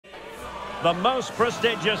the most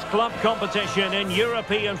prestigious club competition in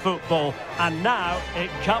European football. And now it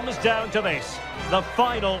comes down to this, the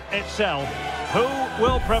final itself. Who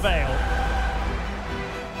will prevail?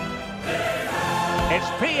 It's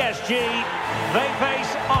PSG, they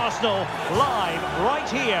face Arsenal, live right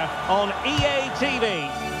here on EA TV.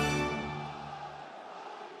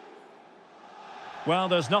 Well,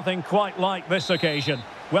 there's nothing quite like this occasion.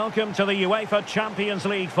 Welcome to the UEFA Champions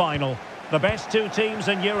League final. The best two teams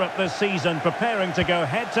in Europe this season preparing to go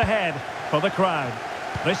head-to-head for the crowd.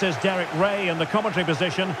 This is Derek Ray in the commentary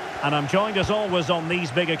position, and I'm joined as always on these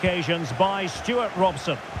big occasions by Stuart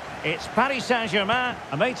Robson. It's Paris Saint-Germain,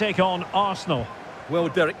 and they take on Arsenal. Well,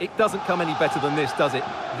 Derek, it doesn't come any better than this, does it?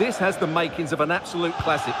 This has the makings of an absolute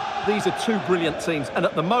classic. These are two brilliant teams, and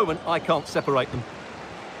at the moment, I can't separate them.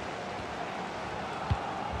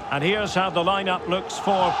 And here's how the lineup looks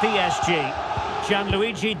for PSG.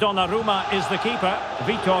 Gianluigi Donnarumma is the keeper.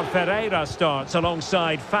 Vitor Ferreira starts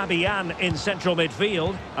alongside Fabian in central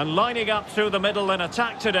midfield. And lining up through the middle in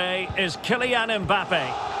attack today is Kylian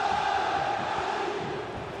Mbappe.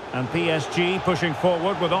 And PSG pushing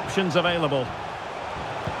forward with options available.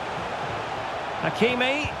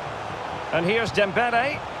 Hakimi. And here's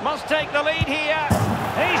Dembele. Must take the lead here.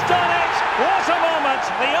 He's done it! What a moment!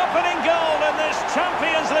 The opening goal in this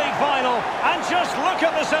Champions League final. And just look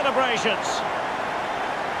at the celebrations.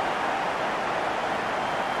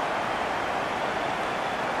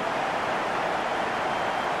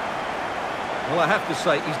 Well, I have to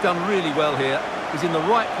say, he's done really well here. He's in the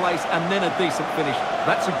right place and then a decent finish.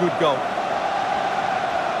 That's a good goal.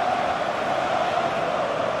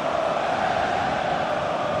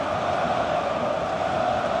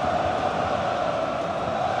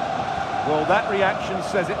 Well, that reaction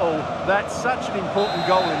says it all. That's such an important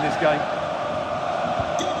goal in this game.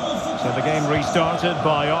 So the game restarted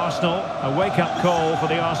by Arsenal. A wake-up call for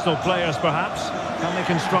the Arsenal players, perhaps. Can they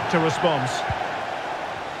construct a response?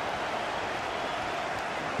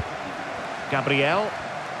 Gabriel.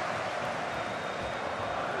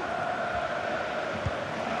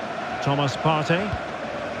 Thomas Partey.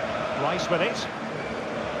 Rice with it.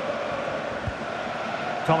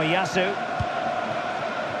 Tomiyasu.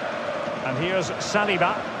 And here's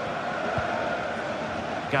Saliba.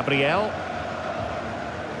 Gabriel.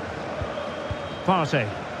 Partey.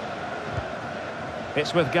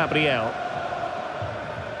 It's with Gabriel.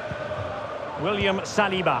 William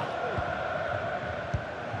Saliba.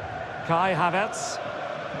 Kai Havertz.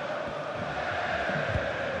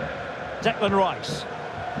 Declan Rice.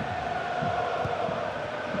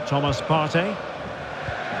 Thomas Partey.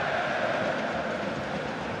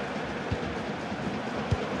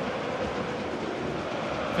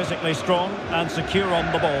 Physically strong and secure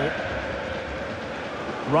on the ball.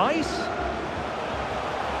 Rice.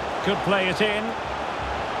 Could play it in.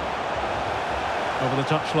 Over the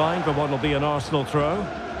touchline for what will be an Arsenal throw.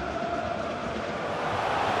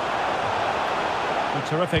 A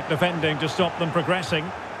terrific defending to stop them progressing.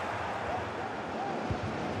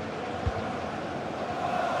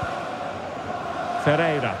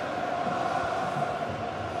 Ferreira.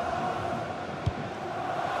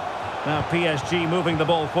 Now PSG moving the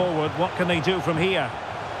ball forward. What can they do from here?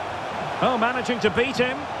 Oh, managing to beat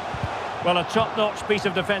him. Well, a top-notch piece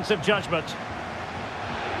of defensive judgment.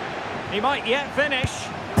 He might yet finish.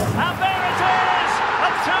 And there it is!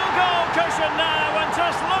 A two-goal cushion now, and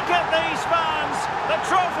just look at these fans. The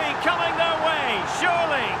trophy coming their way,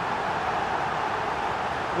 surely.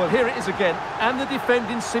 Well, here it is again, and the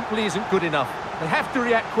defending simply isn't good enough. They have to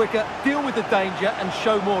react quicker, deal with the danger, and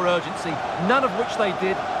show more urgency. None of which they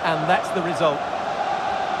did, and that's the result.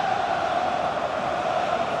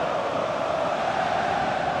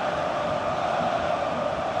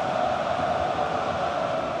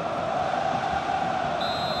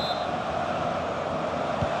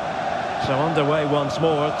 So underway once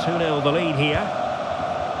more, 2-0 the lead here.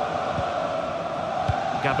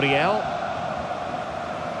 Gabriel.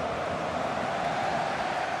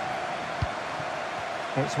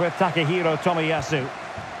 It's with Takehiro Tomiyasu.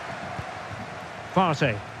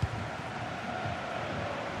 Partey.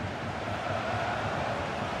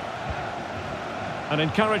 An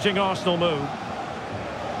encouraging Arsenal move.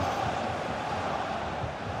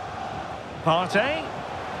 Partey.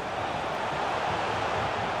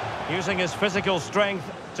 Using his physical strength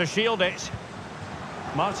to shield it.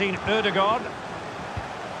 Martin Ødegaard.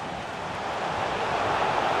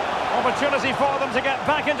 Opportunity for them to get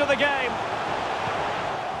back into the game.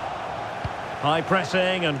 High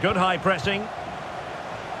pressing and good high pressing.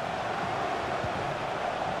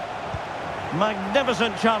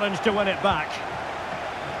 Magnificent challenge to win it back.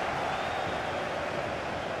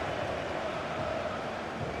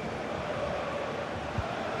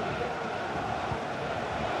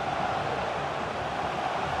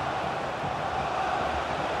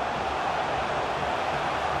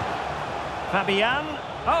 Fabian.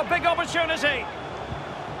 Oh, big opportunity.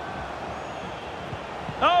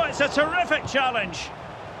 Oh, it's a terrific challenge.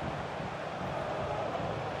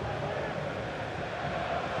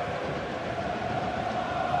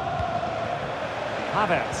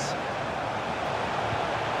 Havertz.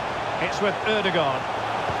 It's with Ødegaard.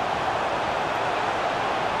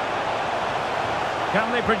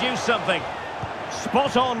 Can they produce something?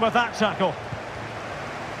 Spot on with that tackle.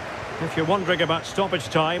 If you're wondering about stoppage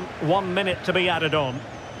time, 1 minute to be added on.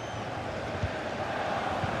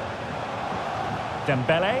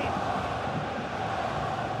 Dembele.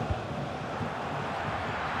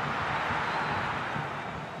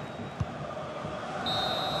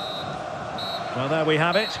 Well, there we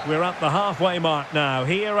have it. We're at the halfway mark now,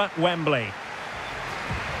 here at Wembley.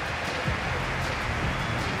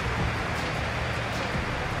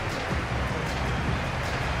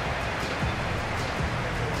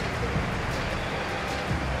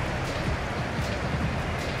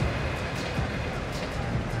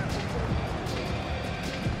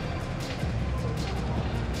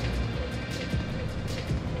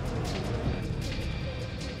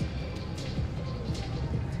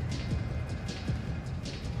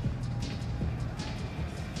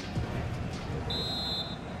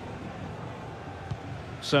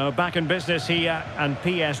 So back in business here, and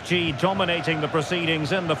PSG dominating the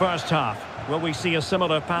proceedings in the first half. Will we see a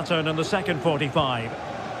similar pattern in the second 45?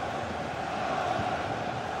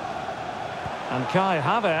 And Kai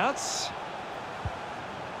Havertz.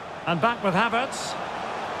 And back with Havertz.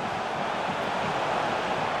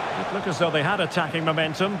 It looked as though they had attacking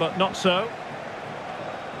momentum, but not so.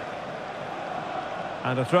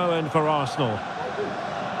 And a throw in for Arsenal.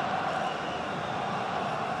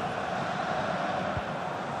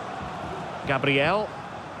 Gabriel.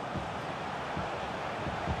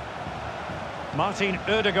 Martin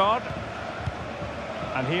Ødegaard.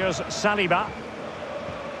 And here's Saliba.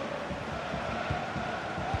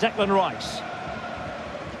 Declan Rice.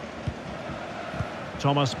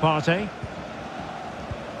 Thomas Partey.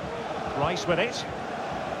 Rice with it.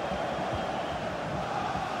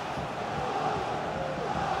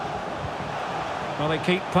 Well, they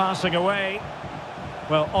keep passing away.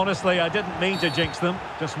 Well, honestly, I didn't mean to jinx them.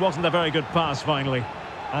 Just wasn't a very good pass, finally.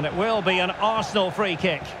 And it will be an Arsenal free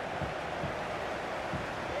kick.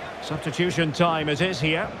 Substitution time it is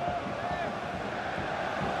here.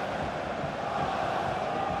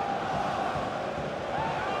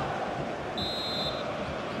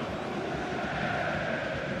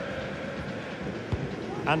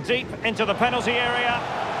 And deep into the penalty area.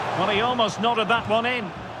 Well, he almost nodded that one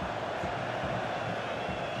in.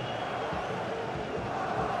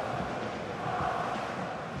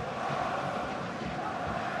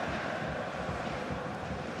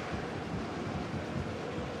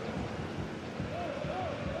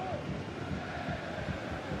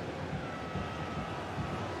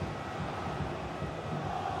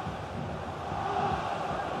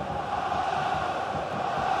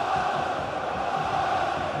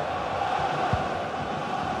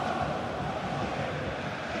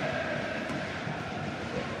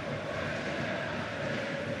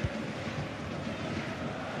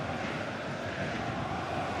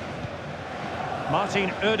 Martin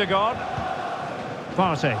Ødegaard.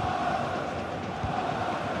 Partey.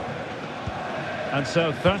 And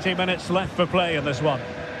so 30 minutes left for play in this one.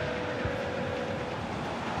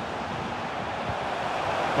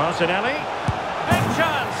 Martinelli. Big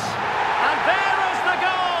chance. And there is the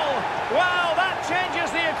goal. Wow, that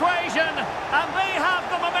changes the equation. And they have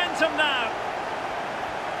the momentum now.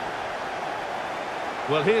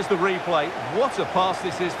 Well, here's the replay. What a pass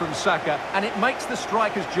this is from Saka, and it makes the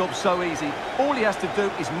striker's job so easy. All he has to do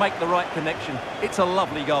is make the right connection. It's a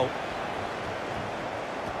lovely goal.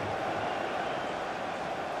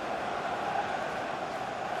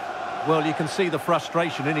 Well, you can see the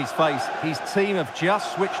frustration in his face. His team have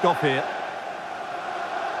just switched off here.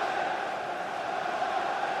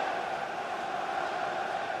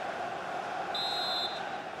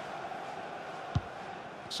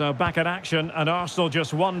 So back at action, and Arsenal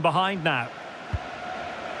just one behind now.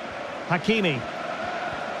 Hakimi.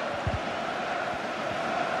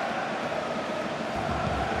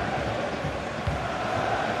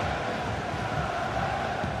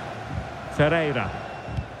 Ferreira.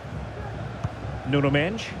 Nuno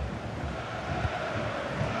Mendes.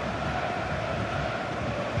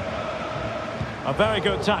 A very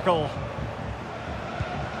good tackle.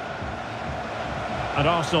 And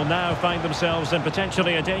Arsenal now find themselves in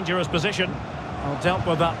potentially a dangerous position. Well, dealt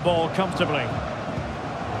with that ball comfortably.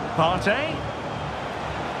 Partey.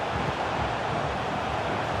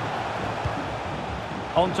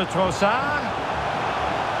 On to Trossard.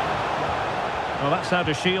 Well, that's how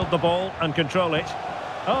to shield the ball and control it.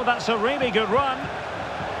 Oh, that's a really good run.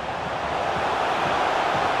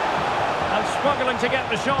 And struggling to get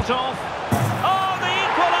the shot off. Oh, the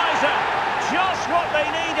equaliser! Just what they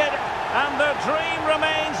needed, and the dream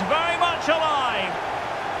remains very much alive.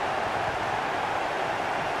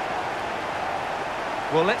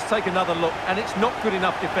 Well, let's take another look, and it's not good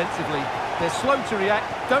enough defensively. They're slow to react,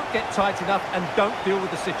 don't get tight enough, and don't deal with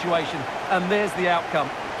the situation. And there's the outcome.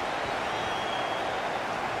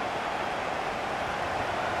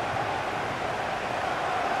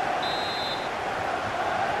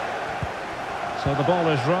 So the ball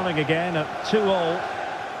is rolling again at 2-2.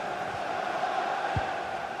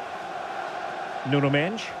 Nuno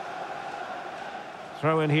Mendes.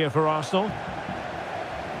 Throw in here for Arsenal.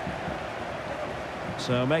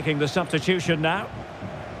 So making the substitution now.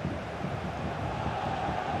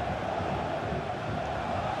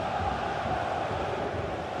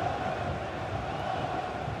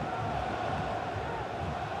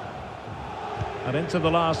 And into the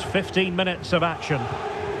last 15 minutes of action.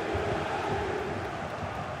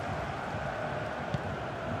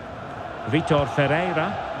 Vitor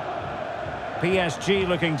Ferreira. PSG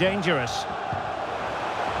looking dangerous.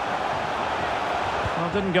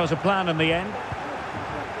 Well, didn't go to plan in the end.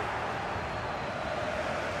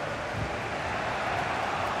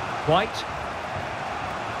 White.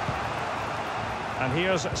 And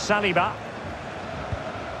here's Saliba.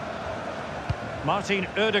 Martin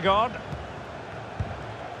Ødegaard.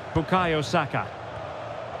 Bukayo Saka.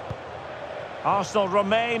 Arsenal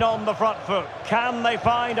remain on the front foot. Can they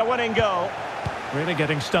find a winning goal? Really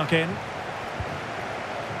getting stuck in.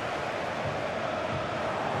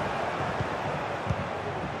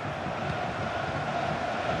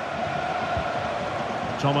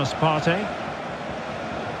 Thomas Partey.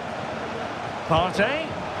 Partey.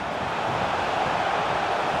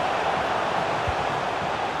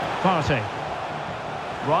 Partey.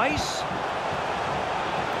 Rice.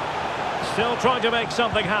 Still trying to make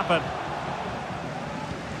something happen.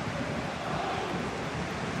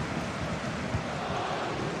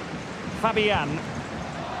 Fabian.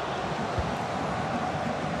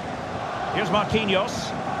 Here's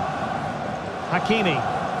Marquinhos. Hakimi.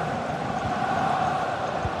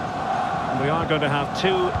 We are going to have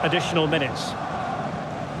 2 additional minutes.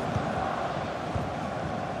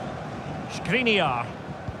 Skriniar.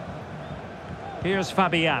 Here's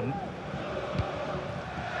Fabian.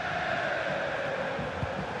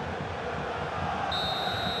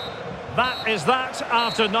 That is that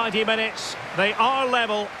after 90 minutes. They are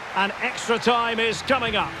level and extra time is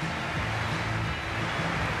coming up.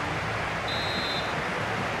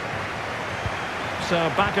 So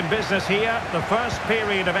back in business here, the first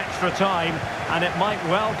period of extra time, and it might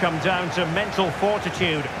well come down to mental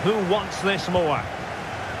fortitude. Who wants this more?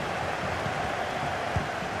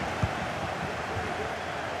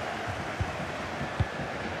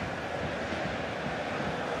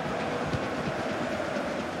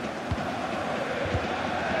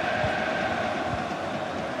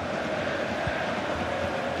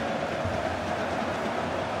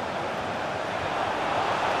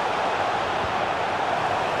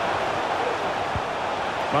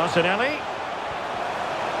 Martinelli.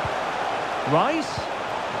 Rice.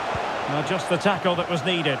 Well, just the tackle that was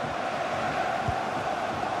needed.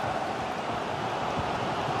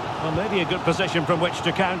 Well, maybe a good position from which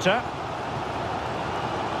to counter.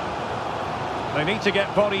 They need to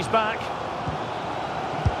get bodies back.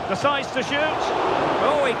 Decides to shoot.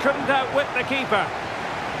 Oh, he couldn't outwit the keeper.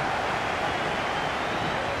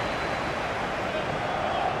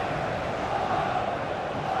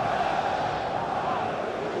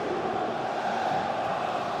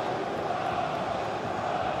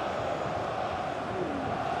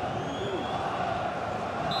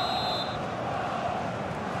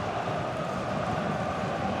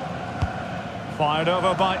 Fired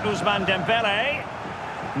over by Ousmane Dembele.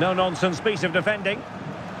 No-nonsense piece of defending.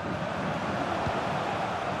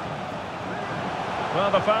 Well,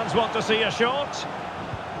 the fans want to see a shot.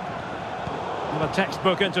 And a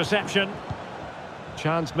textbook interception.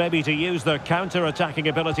 Chance maybe to use their counter-attacking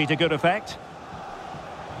ability to good effect.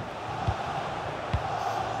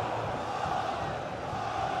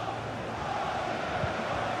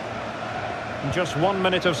 Just 1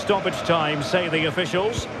 minute of stoppage time, say the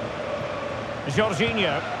officials.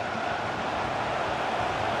 Jorginho.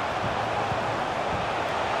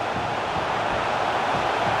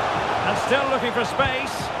 And still looking for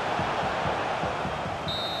space.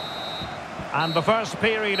 And the first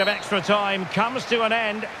period of extra time comes to an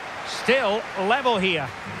end. Still level here.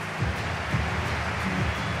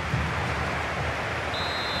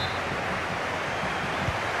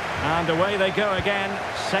 And away they go again.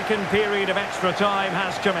 Second period of extra time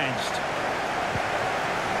has commenced.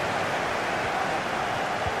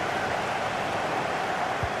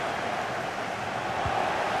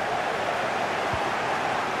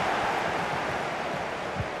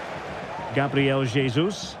 Gabriel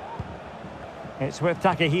Jesus. It's with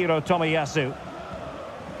Takehiro Tomiyasu.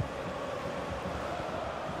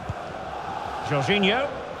 Jorginho.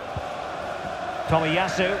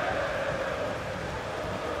 Tomiyasu.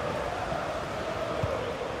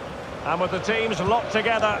 And with the teams locked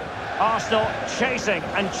together, Arsenal chasing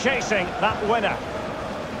and chasing that winner.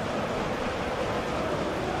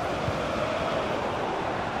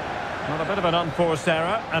 Well, a bit of an unforced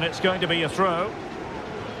error, and it's going to be a throw.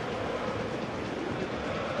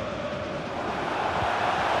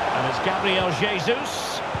 And it's Gabriel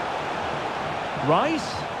Jesus.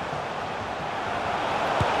 Rice.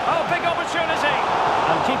 Oh, big opportunity!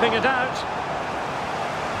 And keeping it out.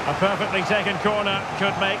 A perfectly taken corner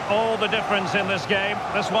could make all the difference in this game.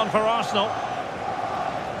 This one for Arsenal.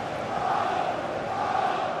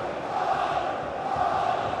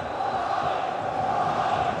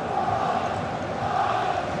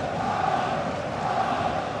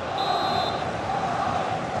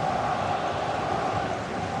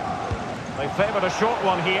 They favoured a short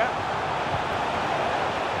one here.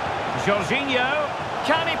 Jorginho.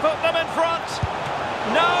 Can he put them in front?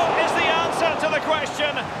 No is the answer to the question,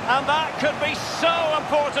 and that could be so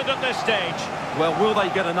important at this stage. Well, will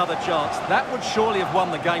they get another chance? That would surely have won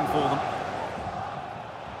the game for them.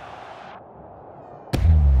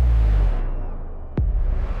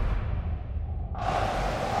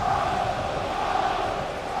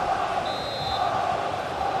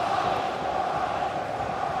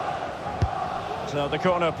 So the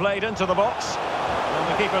corner played into the box,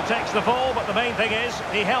 and the keeper takes the fall, but the main thing is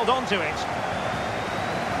he held on to it.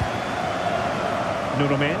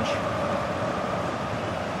 Nuno Mendes.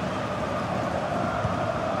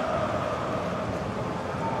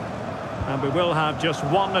 And we will have just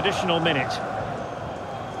one additional minute.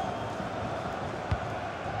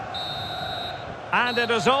 And it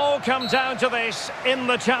has all come down to this in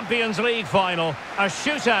the Champions League final. A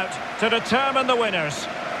shootout to determine the winners.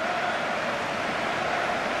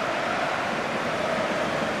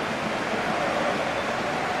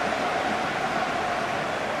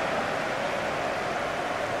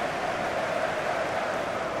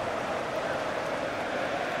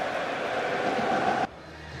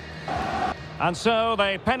 And so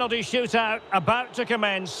the penalty shootout about to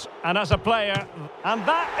commence, and as a player, and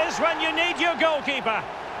that is when you need your goalkeeper.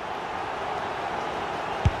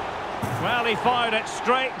 Well, he fired it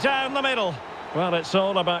straight down the middle. Well, it's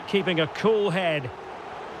all about keeping a cool head.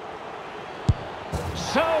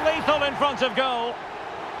 So lethal in front of goal.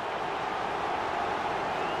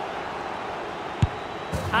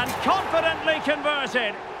 And confidently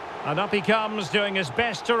converted. And up he comes, doing his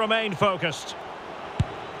best to remain focused.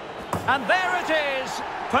 And there it is,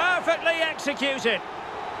 perfectly executed.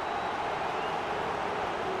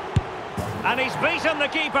 And he's beaten the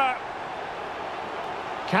keeper.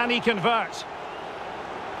 Can he convert?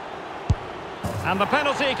 And the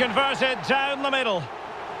penalty converted down the middle.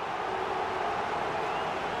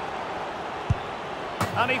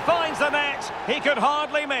 And he finds the net. He could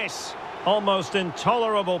hardly miss. Almost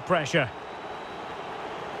intolerable pressure.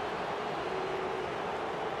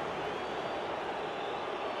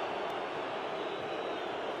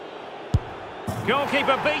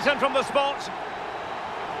 Goalkeeper beaten from the spot.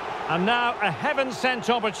 And now a heaven-sent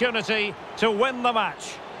opportunity to win the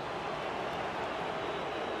match.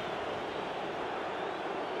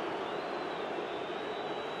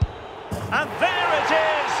 And there it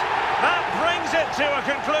is. That brings it to a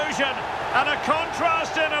conclusion. And a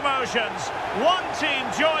contrast in emotions. One team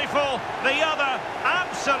joyful, the other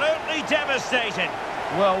absolutely devastated.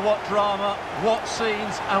 Well, what drama, what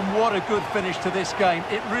scenes, and what a good finish to this game.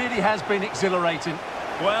 It really has been exhilarating.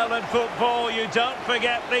 Well, in football, you don't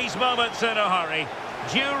forget these moments in a hurry.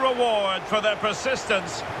 Due reward for their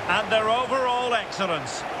persistence and their overall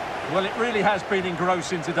excellence. Well, it really has been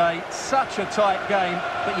engrossing today. Such a tight game,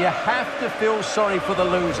 but you have to feel sorry for the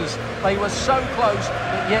losers. They were so close,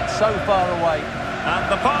 but yet so far away.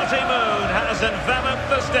 And the party mood has enveloped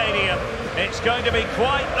the stadium. It's going to be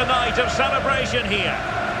quite the night of celebration here.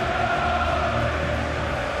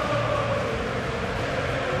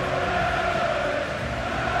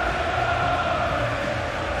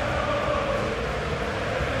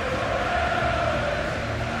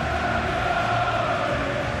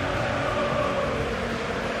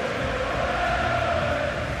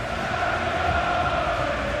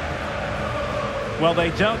 Well,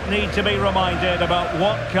 they don't need to be reminded about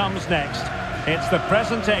what comes next. It's the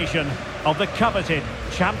presentation of the coveted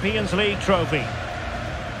Champions League trophy.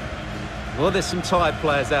 Well, there's some tired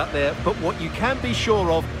players out there, but what you can be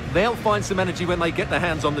sure of, they'll find some energy when they get their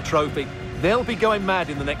hands on the trophy. They'll be going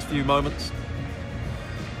mad in the next few moments.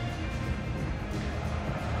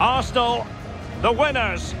 Arsenal, the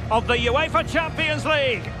winners of the UEFA Champions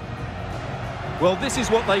League. Well, this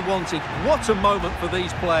is what they wanted. What a moment for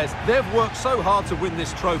these players. They've worked so hard to win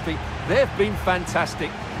this trophy. They've been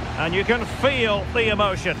fantastic. And you can feel the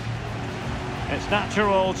emotion. It's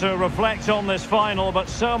natural to reflect on this final, but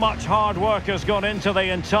so much hard work has gone into the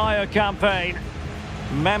entire campaign.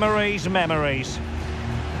 Memories, memories.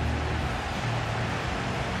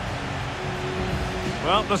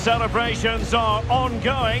 Well, the celebrations are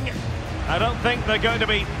ongoing. I don't think they're going to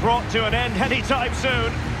be brought to an end anytime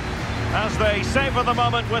soon, as they savour the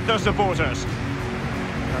moment with their supporters.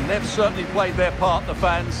 And they've certainly played their part, the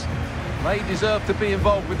fans. They deserve to be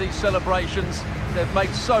involved with these celebrations. They've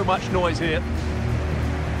made so much noise here.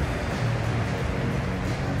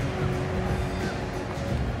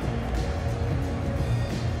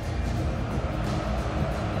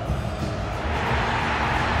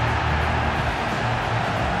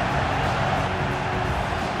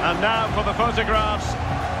 And now for the photographs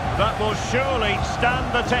that will surely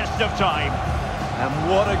stand the test of time.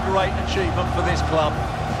 And what a great achievement for this club.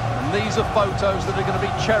 And these are photos that are going to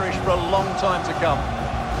be cherished for a long time to come.